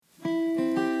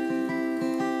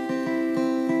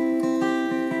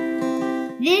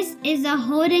This is a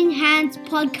Holding Hands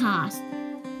podcast.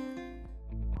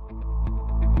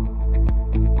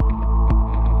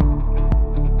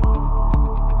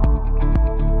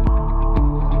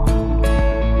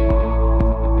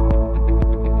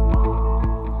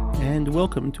 And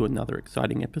welcome to another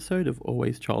exciting episode of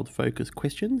Always Child-Focused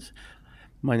Questions.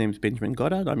 My name is Benjamin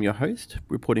Goddard. I'm your host,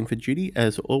 reporting for duty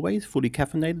as always, fully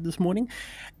caffeinated this morning.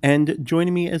 And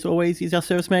joining me as always is our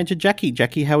service manager, Jakki.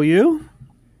 Jakki, how are you?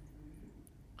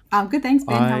 I'm good, thanks,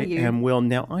 Ben. How are you? I am well.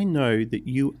 Now, I know that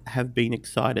you have been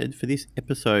excited for this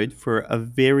episode for a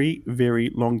very, very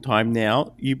long time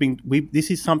now. This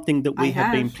is something that we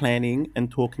have been planning and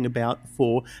talking about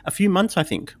for a few months, I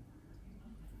think.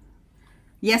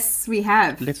 Yes, we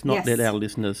have. Let's not let our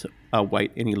listeners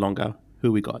wait any longer.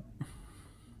 Who we got?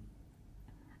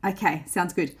 Okay,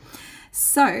 sounds good.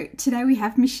 So today we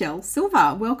have Michele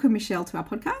Silver. Welcome, Michele, to our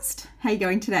podcast. How are you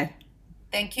going today?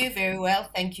 Thank you. Very well.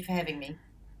 Thank you for having me.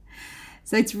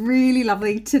 So it's really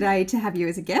lovely today to have you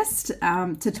as a guest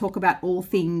to talk about all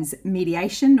things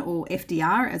mediation, or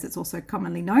FDR as it's also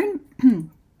commonly known.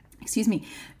 Excuse me.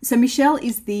 So Michele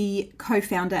is the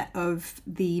co-founder of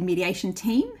the Mediation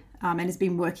Team and has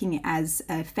been working as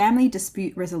a family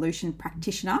dispute resolution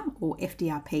practitioner, or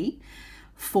FDRP,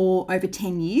 for over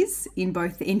 10 years in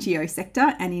both the NGO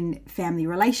sector and in family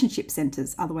relationship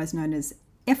centres, otherwise known as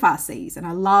FRCs. And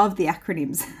I love the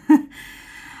acronyms.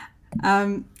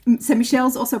 So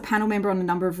Michele's also a panel member on a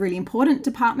number of really important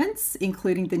departments,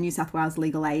 including the New South Wales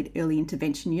Legal Aid Early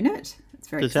Intervention Unit. It's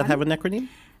very Does exciting. that have an acronym?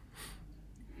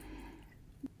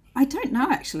 I don't know,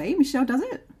 actually. Michele, does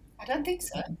it? I don't think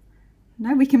so.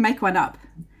 No, we can make one up.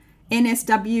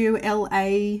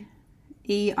 NSWLAEIU,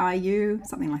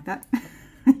 something like that.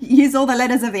 Use all the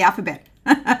letters of the alphabet.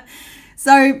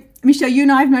 So, Michele, you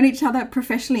and I have known each other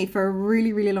professionally for a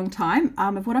really, really long time.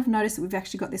 Of what I've noticed, we've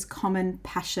actually got this common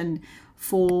passion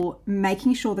for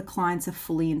making sure the clients are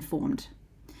fully informed.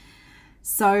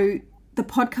 So the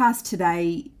podcast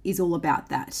today is all about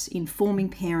that, informing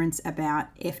parents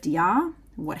about FDR,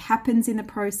 what happens in the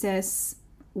process,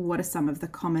 what are some of the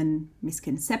common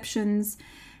misconceptions,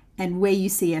 and where you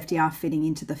see FDR fitting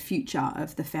into the future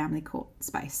of the family court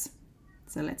space.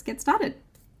 So let's get started.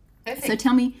 Perfect. So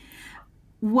tell me,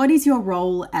 what is your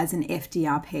role as an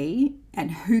FDRP and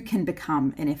who can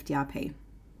become an FDRP?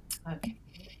 Okay.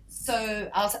 So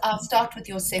I'll start with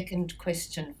your second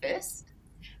question first.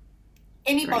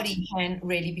 Anybody can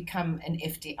really become an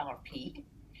FDRP.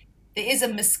 There is a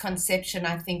misconception,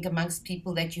 I think, amongst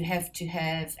people that you have to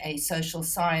have a social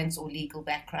science or legal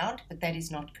background, but that is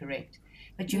not correct.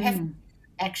 But you have to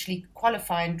actually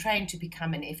qualify and train to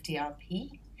become an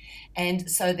FDRP. And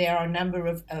so there are a number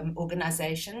of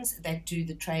organizations that do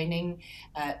the training,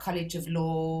 College of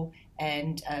Law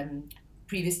and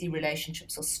previously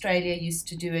Relationships Australia used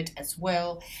to do it as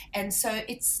well. And so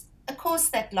it's a course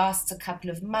that lasts a couple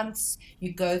of months.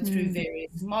 You go through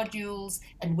various modules,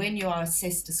 and when you are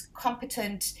assessed as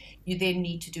competent, you then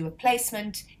need to do a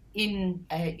placement in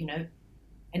an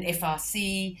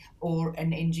FRC or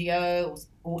an NGO,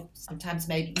 or sometimes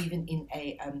maybe even in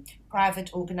a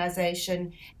private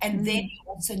organization. And then you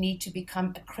also need to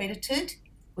become accredited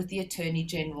with the Attorney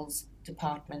General's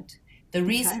Department. The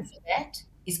reason for that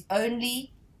is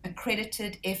only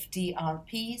accredited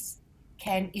FDRPs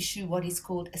can issue what is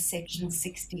called a Section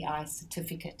 60I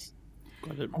certificate.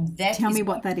 Got it. And Tell me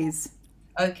what that is.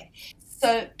 Okay.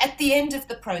 So at the end of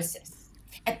the process,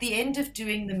 at the end of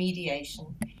doing the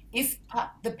mediation, if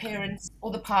the parents or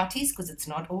the parties, because it's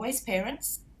not always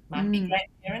parents, might be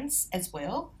grandparents as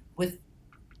well with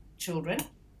children,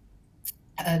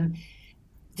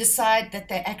 decide that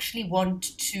they actually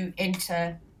want to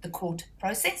enter the court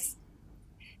process,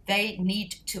 they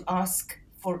need to ask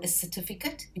for a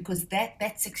certificate, because that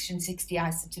Section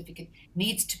 60I certificate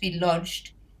needs to be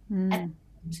lodged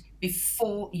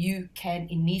before you can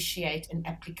initiate an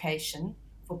application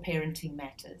for parenting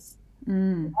matters.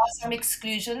 There are some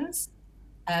exclusions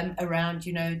around,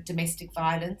 domestic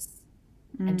violence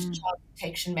and child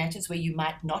protection matters where you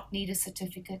might not need a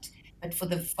certificate, but for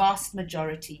the vast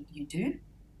majority you do.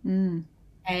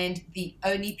 And the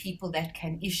only people that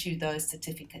can issue those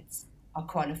certificates are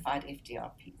qualified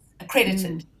FDRPs,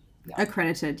 accredited.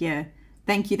 Accredited, yeah.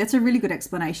 Thank you. That's a really good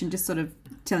explanation, just sort of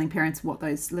telling parents what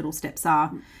those little steps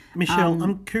are. Michele,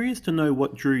 I'm curious to know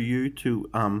what drew you to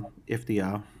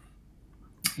FDR.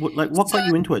 What got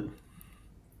you into it?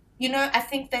 I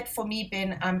think that for me,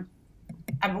 Ben, I'm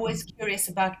always curious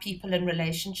about people and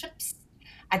relationships.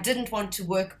 I didn't want to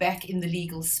work back in the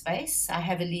legal space. I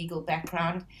have a legal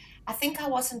background. I think I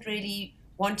wasn't really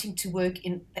wanting to work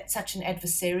in such an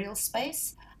adversarial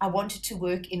space. I wanted to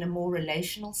work in a more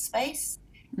relational space.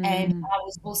 And I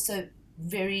was also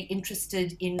very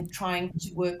interested in trying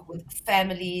to work with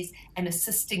families and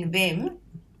assisting them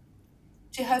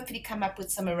to hopefully come up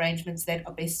with some arrangements that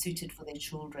are best suited for their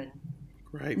children.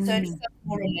 Great. So it's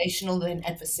more relational than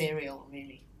adversarial,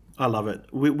 really. I love it.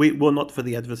 We're not for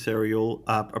the adversarial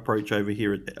approach over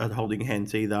here at Holding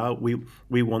Hands either.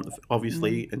 We want,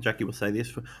 obviously, and Jackie will say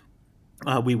this,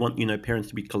 we want parents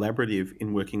to be collaborative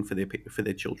in working for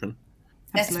their children.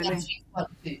 That's my Absolutely. sweet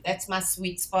spot too. That's my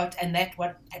sweet spot, and that's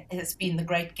what has been the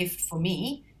great gift for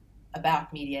me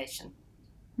about mediation.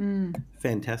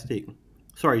 Fantastic.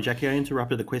 Sorry, Jackie, I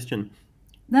interrupted a question.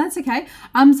 That's okay.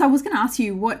 So I was going to ask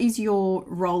you, what is your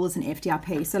role as an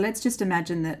FDRP? So let's just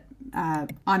imagine that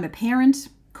I'm a parent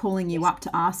calling you up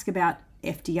to ask about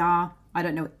FDR. I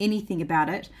don't know anything about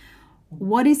it.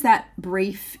 What is that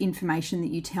brief information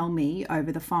that you tell me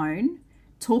over the phone?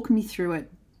 Talk me through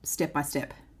it step by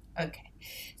step. Okay.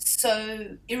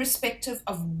 So irrespective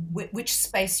of which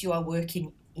space you are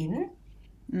working in,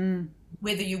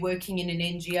 whether you're working in an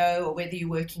NGO or whether you're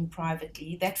working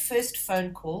privately, that first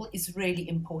phone call is really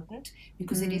important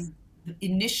because it is the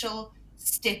initial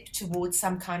step towards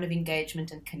some kind of engagement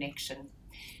and connection.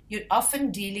 You're often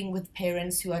dealing with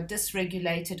parents who are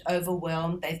dysregulated,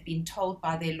 overwhelmed. They've been told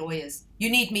by their lawyers,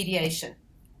 you need mediation.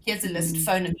 Here's a list,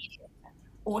 phone a mediator.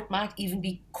 Or it might even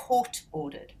be court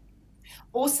ordered.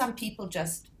 Or some people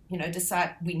just,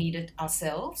 decide we need it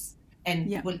ourselves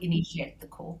and will initiate the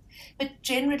call. But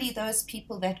generally, those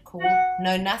people that call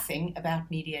know nothing about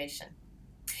mediation.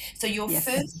 So your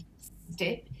first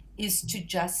step is to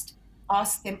just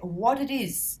ask them what it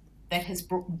is that has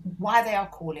brought, why they are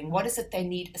calling, what is it they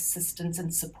need assistance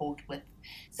and support with.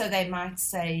 So they might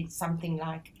say something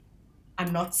like,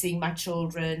 I'm not seeing my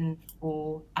children,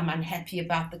 or I'm unhappy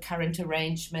about the current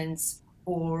arrangements,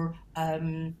 or,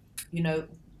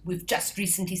 we've just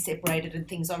recently separated and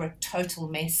things are a total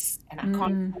mess and I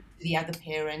can't talk to the other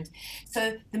parent.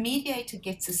 So the mediator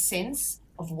gets a sense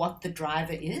of what the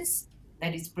driver is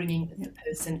that is bringing the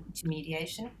person to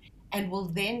mediation, and will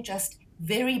then just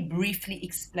very briefly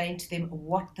explain to them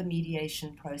what the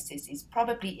mediation process is,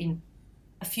 probably in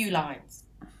a few lines.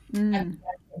 And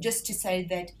just to say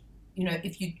that,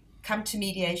 if you come to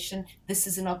mediation, this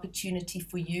is an opportunity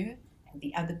for you and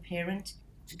the other parent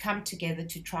to come together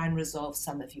to try and resolve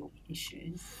some of your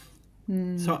issues.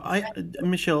 So,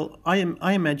 Michelle,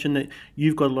 I imagine that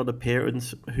you've got a lot of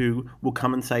parents who will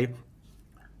come and say,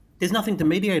 "There's nothing to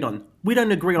mediate on. We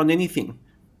don't agree on anything."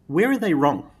 Where are they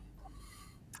wrong?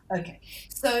 Okay,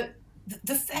 so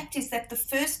the fact is that the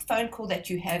first phone call that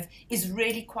you have is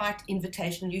really quite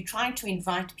invitational. You're trying to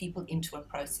invite people into a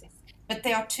process, but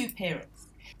there are two parents.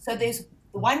 So there's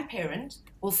the one parent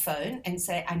will phone and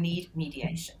say, I need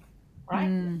mediation, right?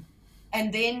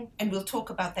 And we'll talk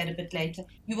about that a bit later.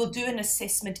 You will do an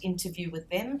assessment interview with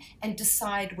them and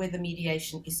decide whether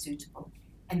mediation is suitable.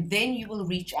 And then you will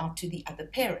reach out to the other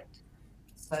parent.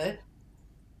 So,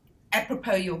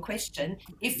 apropos your question,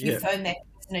 if you phone that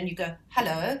person and you go,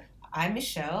 hello, I'm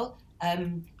Michelle.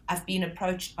 I've been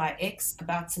approached by X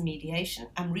about some mediation.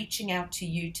 I'm reaching out to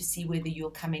you to see whether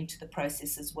you'll come into the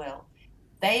process as well.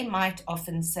 They might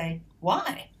often say,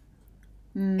 why?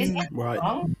 Is that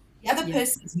wrong? The other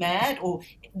person's mad or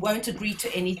won't agree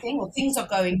to anything, or things are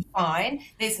going fine.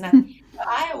 There's nothing.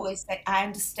 I always say, I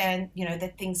understand,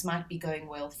 that things might be going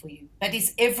well for you, but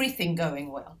is everything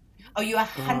going well? Are you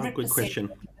 100% good question.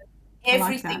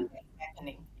 everything that's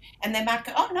happening? And they might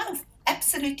go, oh no,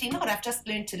 absolutely not. I've just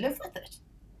learned to live with it.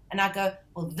 And I go,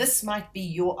 well, this might be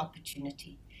your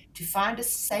opportunity to find a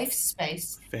safe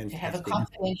space to have a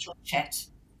confidential chat,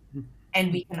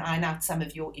 and we can iron out some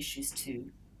of your issues too.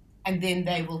 And then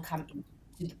they will come in.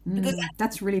 Because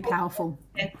that's really powerful.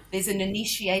 There's an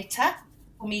initiator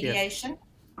for mediation,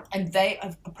 and they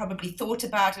have probably thought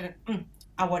about it.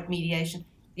 I want mediation.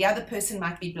 The other person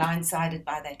might be blindsided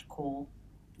by that call.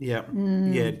 Yeah,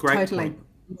 great Totally. point.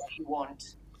 What do you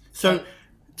want? So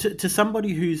to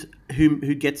somebody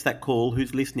who gets that call,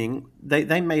 who's listening,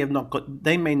 they may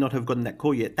not have gotten that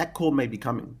call yet. That call may be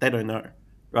coming. They don't know,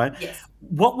 right? Yes.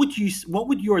 What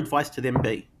would your advice to them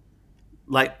be?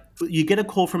 Like, you get a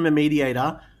call from a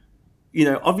mediator,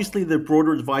 obviously the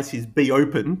broader advice is be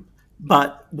open,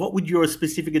 but what would your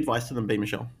specific advice to them be,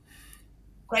 Michelle?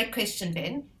 Great question,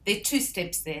 Ben. There are two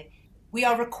steps there. We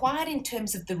are required in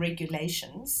terms of the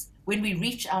regulations when we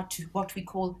reach out to what we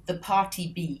call the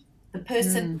party B. The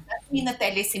person doesn't mean that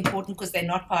they're less important because they're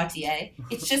not party A.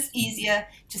 It's just easier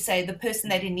to say the person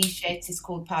that initiates is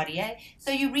called party A.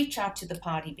 So you reach out to the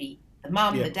party B, the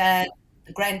mom, the dad,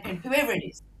 the grandparent, whoever it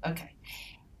is. Okay.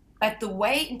 But the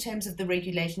way in terms of the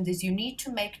regulations is you need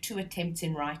to make 2 attempts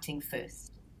in writing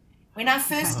first. When I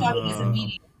first started as a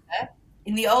mediator,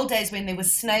 in the old days when there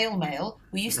was snail mail,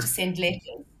 we used to send letters.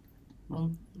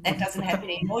 Well, that doesn't happen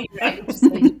anymore. You're able to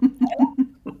send an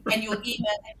email, and you'll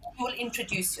email them, you will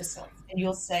introduce yourself, and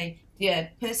you'll say,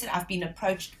 "Dear person, I've been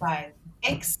approached by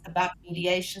X about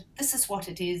mediation. This is what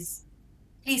it is.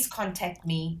 Please contact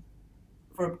me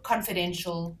for a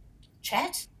confidential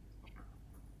chat."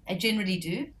 I generally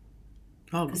do.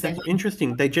 Oh, Because that's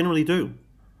interesting. They generally do.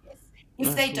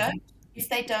 yes. If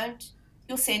they don't,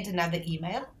 you'll send another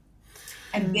email,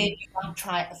 and then you might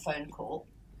try a phone call,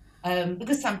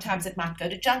 because sometimes it might go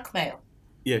to junk mail.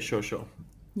 Yeah, sure.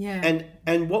 Yeah.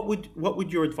 And what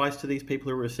would your advice to these people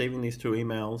who are receiving these two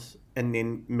emails and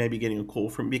then maybe getting a call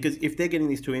from, because if they're getting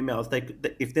these two emails,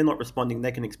 if they're not responding,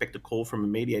 they can expect a call from a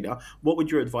mediator. What would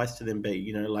your advice to them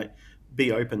be? Like,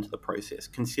 be open to the process,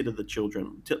 consider the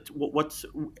children. What's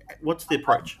the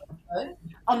approach?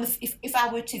 If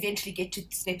I were to eventually get to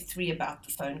step 3 about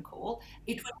the phone call,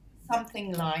 it would be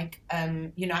something like,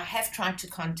 I have tried to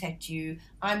contact you.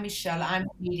 I'm Michelle. I'm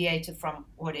a mediator from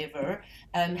whatever.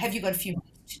 Have you got a few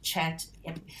minutes to chat?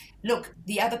 Yep. Look,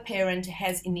 the other parent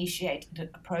has initiated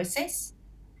a process,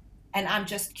 and I'm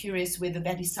just curious whether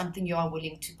that is something you are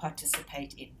willing to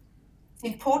participate in. It's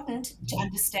important to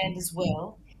understand as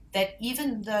well that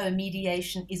even though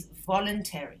mediation is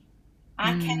voluntary,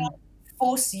 I cannot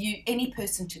force any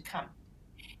person to come.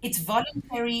 It's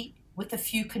voluntary with a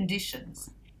few conditions.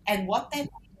 And what that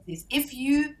means is if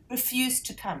you refuse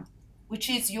to come, which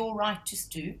is your right to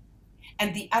do,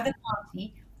 and the other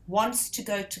party wants to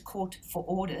go to court for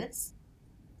orders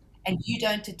and you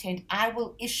don't attend, I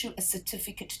will issue a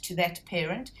certificate to that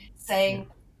parent saying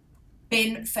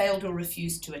Ben failed or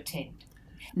refused to attend.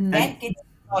 That gets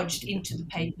lodged into the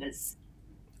papers.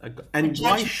 And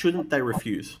why shouldn't they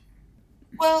refuse?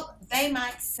 Well, they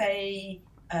might say,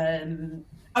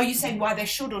 are you saying why they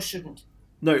should or shouldn't?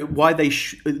 No, why they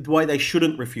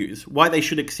shouldn't refuse, why they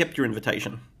should accept your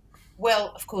invitation.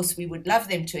 Well, of course, we would love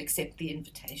them to accept the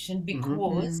invitation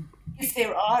because if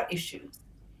there are issues,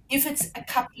 if it's a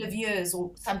couple of years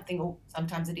or something, or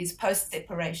sometimes it is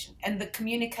post-separation, and the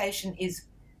communication is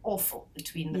awful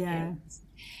between the parents,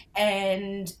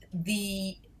 and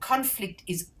the conflict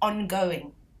is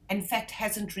ongoing, in fact,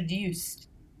 hasn't reduced,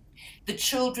 the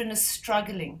children are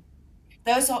struggling,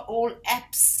 those are all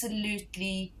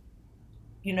absolutely,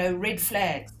 red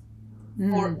flags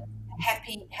for a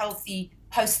happy, healthy,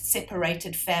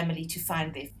 post-separated family to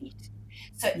find their feet.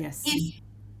 So if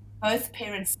both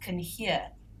parents can hear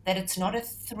that it's not a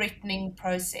threatening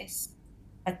process,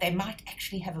 but they might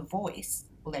actually have a voice,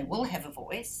 or they will have a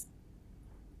voice,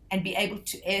 and be able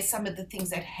to air some of the things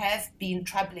that have been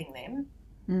troubling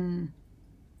them,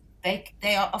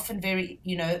 they are often very,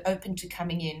 open to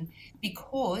coming in,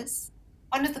 because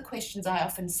one of the questions I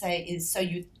often say is, so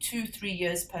you're 2-3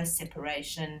 years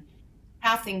post-separation,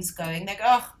 how are things going? They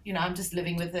go, I'm just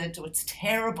living with it, or it's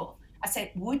terrible. I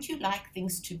say, would you like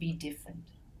things to be different?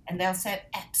 And they'll say,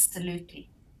 absolutely.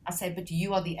 I say, but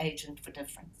you are the agent for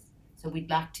difference. So we'd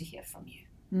like to hear from you.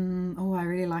 I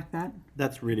really like that.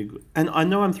 That's really good. And I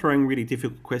know I'm throwing really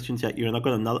difficult questions at you, and I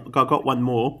got one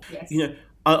more. Yes.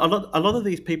 A lot of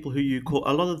these people who you call,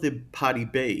 a lot of the party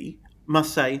B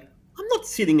must say, I'm not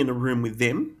sitting in a room with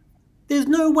them. There's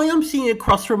no way I'm sitting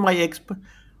across from my ex.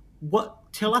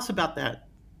 Tell us about that.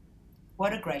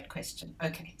 What a great question.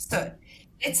 Okay, so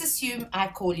let's assume I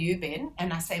call you, Ben,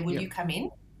 and I say, will you come in?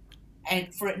 And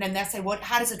they say,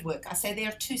 how does it work? I say there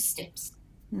are 2 steps.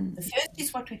 The first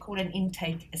is what we call an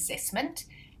intake assessment.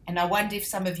 And I wonder if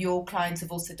some of your clients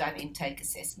have also done intake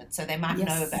assessment, so they might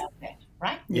know about that,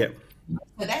 right? Yeah.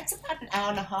 So that's about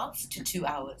 1.5 hours to 2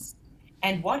 hours.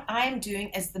 And what I am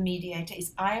doing as the mediator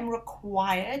is I am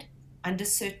required under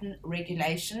certain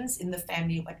regulations in the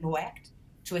Family Law Act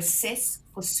to assess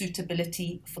for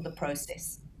suitability for the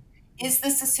process. Is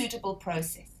this a suitable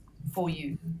process for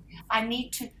you? I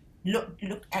need to look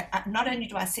at, not only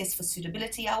do I assess for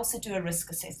suitability, I also do a risk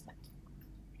assessment.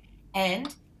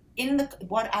 And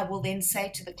what I will then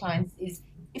say to the clients is,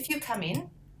 if you come in,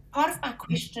 part of my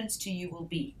questions to you will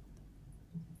be,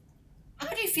 how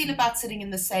do you feel about sitting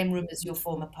in the same room as your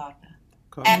former partner?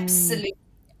 Okay. Absolutely.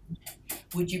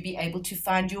 Would you be able to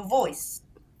find your voice?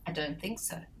 I don't think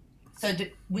so. So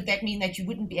would that mean that you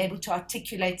wouldn't be able to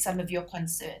articulate some of your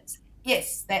concerns?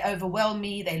 Yes, they overwhelm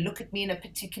me. They look at me in a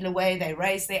particular way. They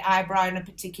raise their eyebrow in a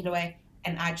particular way,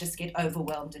 and I just get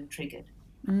overwhelmed and triggered.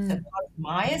 So part of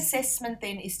my assessment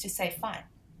then is to say, fine,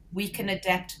 we can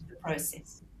adapt the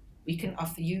process. We can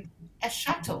offer you a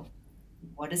shuttle.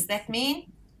 What does that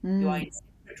mean? You are in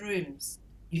separate rooms.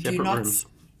 You do not see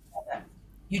each other.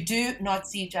 You do not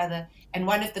see each other. And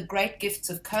one of the great gifts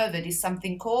of COVID is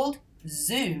something called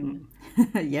Zoom.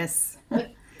 Yes.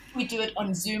 We do it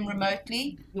on Zoom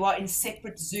remotely. You are in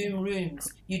separate Zoom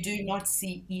rooms. You do not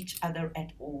see each other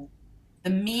at all. The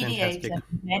mediator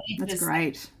Fantastic. That's manages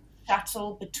great.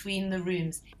 shuttle between the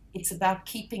rooms. It's about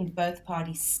keeping both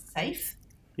parties safe,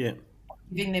 Yeah.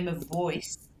 giving them a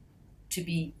voice to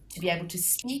be able to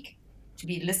speak, to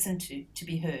be listened to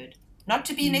be heard. Not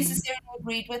to be necessarily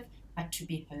agreed with, but to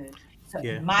be heard. So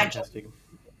Yeah. my job Fantastic. is to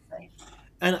keep it safe.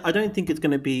 And I don't think it's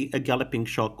going to be a galloping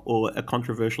shock or a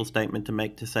controversial statement to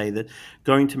make to say that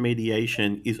going to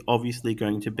mediation is obviously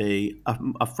going to be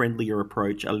a friendlier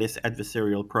approach, a less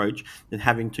adversarial approach than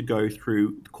having to go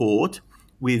through court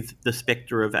with the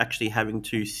spectre of actually having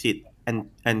to sit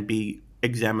and be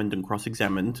examined and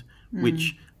cross-examined,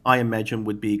 which I imagine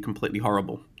would be completely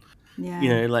horrible.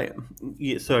 Yeah.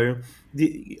 So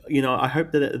I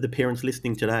hope that the parents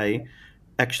listening today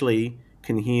actually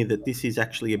can hear that this is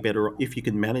actually a better, if you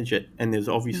can manage it, and there's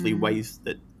obviously ways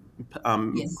that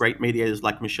Yes. great mediators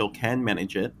like Michele can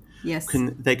manage it. Yes.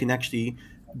 They can actually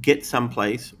get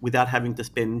someplace without having to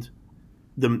spend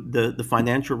the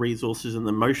financial resources and the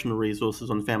emotional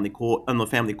resources on the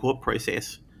family court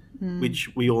process, which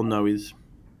we all know is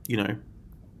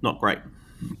not great.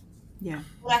 Yeah.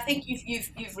 Well, I think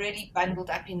you've really bundled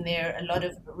up in there a lot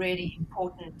of really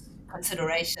important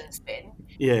considerations, Ben.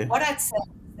 Yeah. What I'd say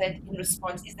is that in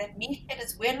response is that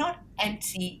mediators, we're not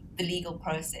anti the legal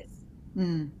process,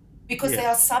 because there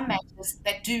are some matters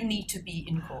that do need to be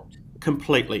in court.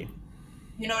 Completely.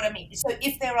 You know what I mean? So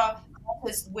if there are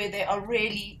matters where there are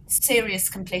really serious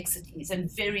complexities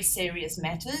and very serious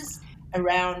matters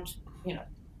around,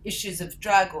 issues of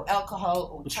drug or alcohol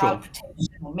or child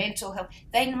protection or mental health,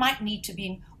 they might need to be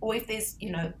in, or if there's,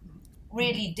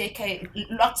 really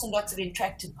lots and lots of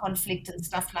intracted conflict and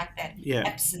stuff like that. Yeah.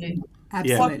 Absolutely.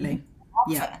 Absolutely. What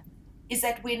we offer is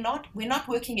that we're not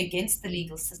working against the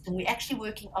legal system. We're actually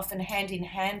working often hand in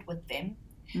hand with them.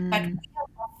 But we are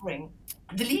offering,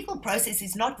 the legal process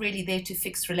is not really there to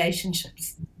fix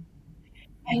relationships.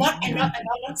 And I'm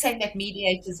not saying that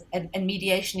mediators and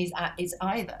mediation is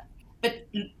either. But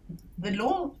the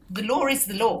law is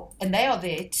the law, and they are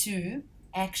there to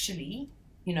actually,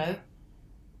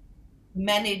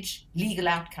 manage legal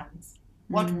outcomes.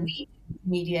 What we do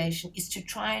in mediation is to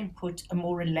try and put a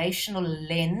more relational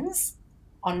lens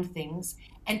on things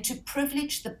and to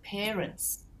privilege the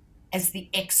parents as the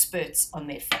experts on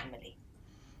their family.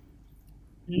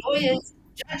 Lawyers,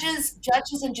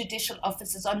 judges and judicial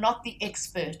officers are not the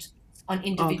expert on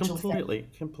individual families.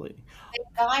 Completely.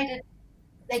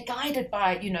 They're guided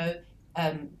by,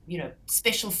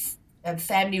 special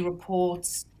family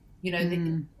reports,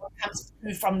 what comes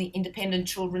through from the independent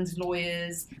children's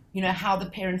lawyers, how the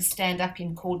parents stand up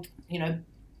in court,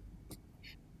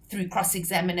 through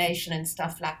cross-examination and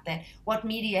stuff like that. What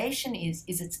mediation is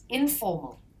it's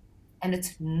informal and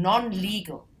it's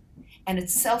non-legal and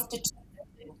it's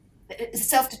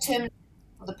self-determined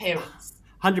for the parents.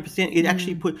 100%. It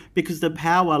actually because the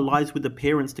power lies with the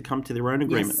parents to come to their own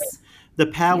agreement. Yes. The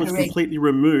power is completely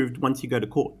removed once you go to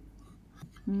court.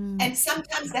 And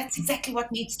sometimes that's exactly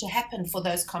what needs to happen for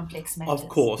those complex matters. Of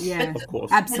course. Yeah. Of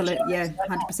course. Absolutely. Yeah.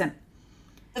 100%.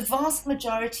 The vast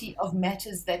majority of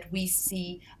matters that we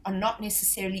see are not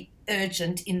necessarily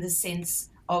urgent in the sense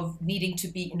of needing to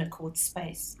be in a court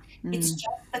space. It's just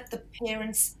that the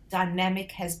parents'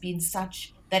 dynamic has been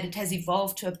such that it has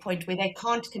evolved to a point where they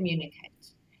can't communicate.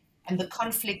 And the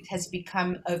conflict has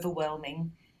become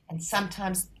overwhelming. And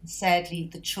sometimes, sadly,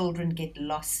 the children get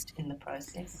lost in the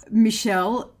process.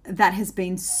 Michele, that has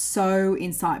been so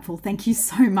insightful. Thank you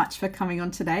so much for coming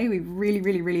on today. We really,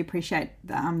 really, really appreciate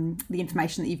the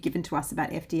information that you've given to us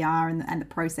about FDR and the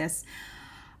process.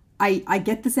 I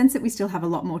get the sense that we still have a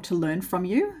lot more to learn from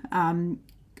you.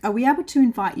 Are we able to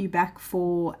invite you back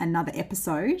for another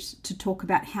episode to talk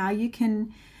about how you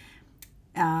can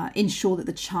ensure that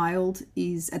the child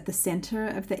is at the centre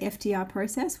of the FDR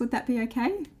process? Would that be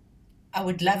okay? I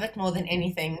would love it more than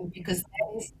anything, because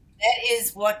that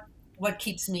is what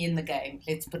keeps me in the game.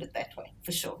 Let's put it that way,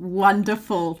 for sure.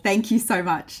 Wonderful. Thank you so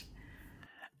much.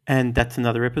 And that's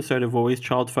another episode of Always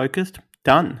Child Focused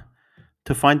done.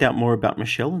 To find out more about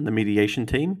Michele and the mediation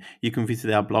team, you can visit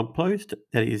our blog post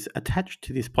that is attached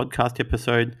to this podcast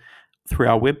episode through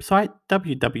our website,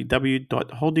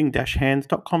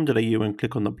 www.holding-hands.com.au, and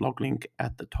click on the blog link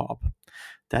at the top.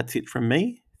 That's it from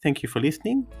me. Thank you for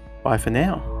listening. Bye for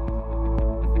now.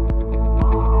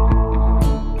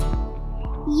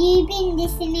 You've been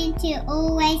listening to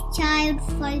Always Child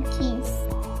Focus,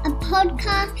 a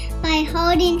podcast by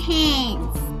Holding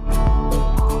Hands.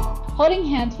 Holding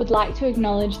Hands would like to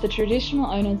acknowledge the traditional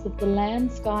owners of the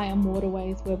land, sky and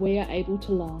waterways where we are able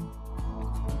to learn.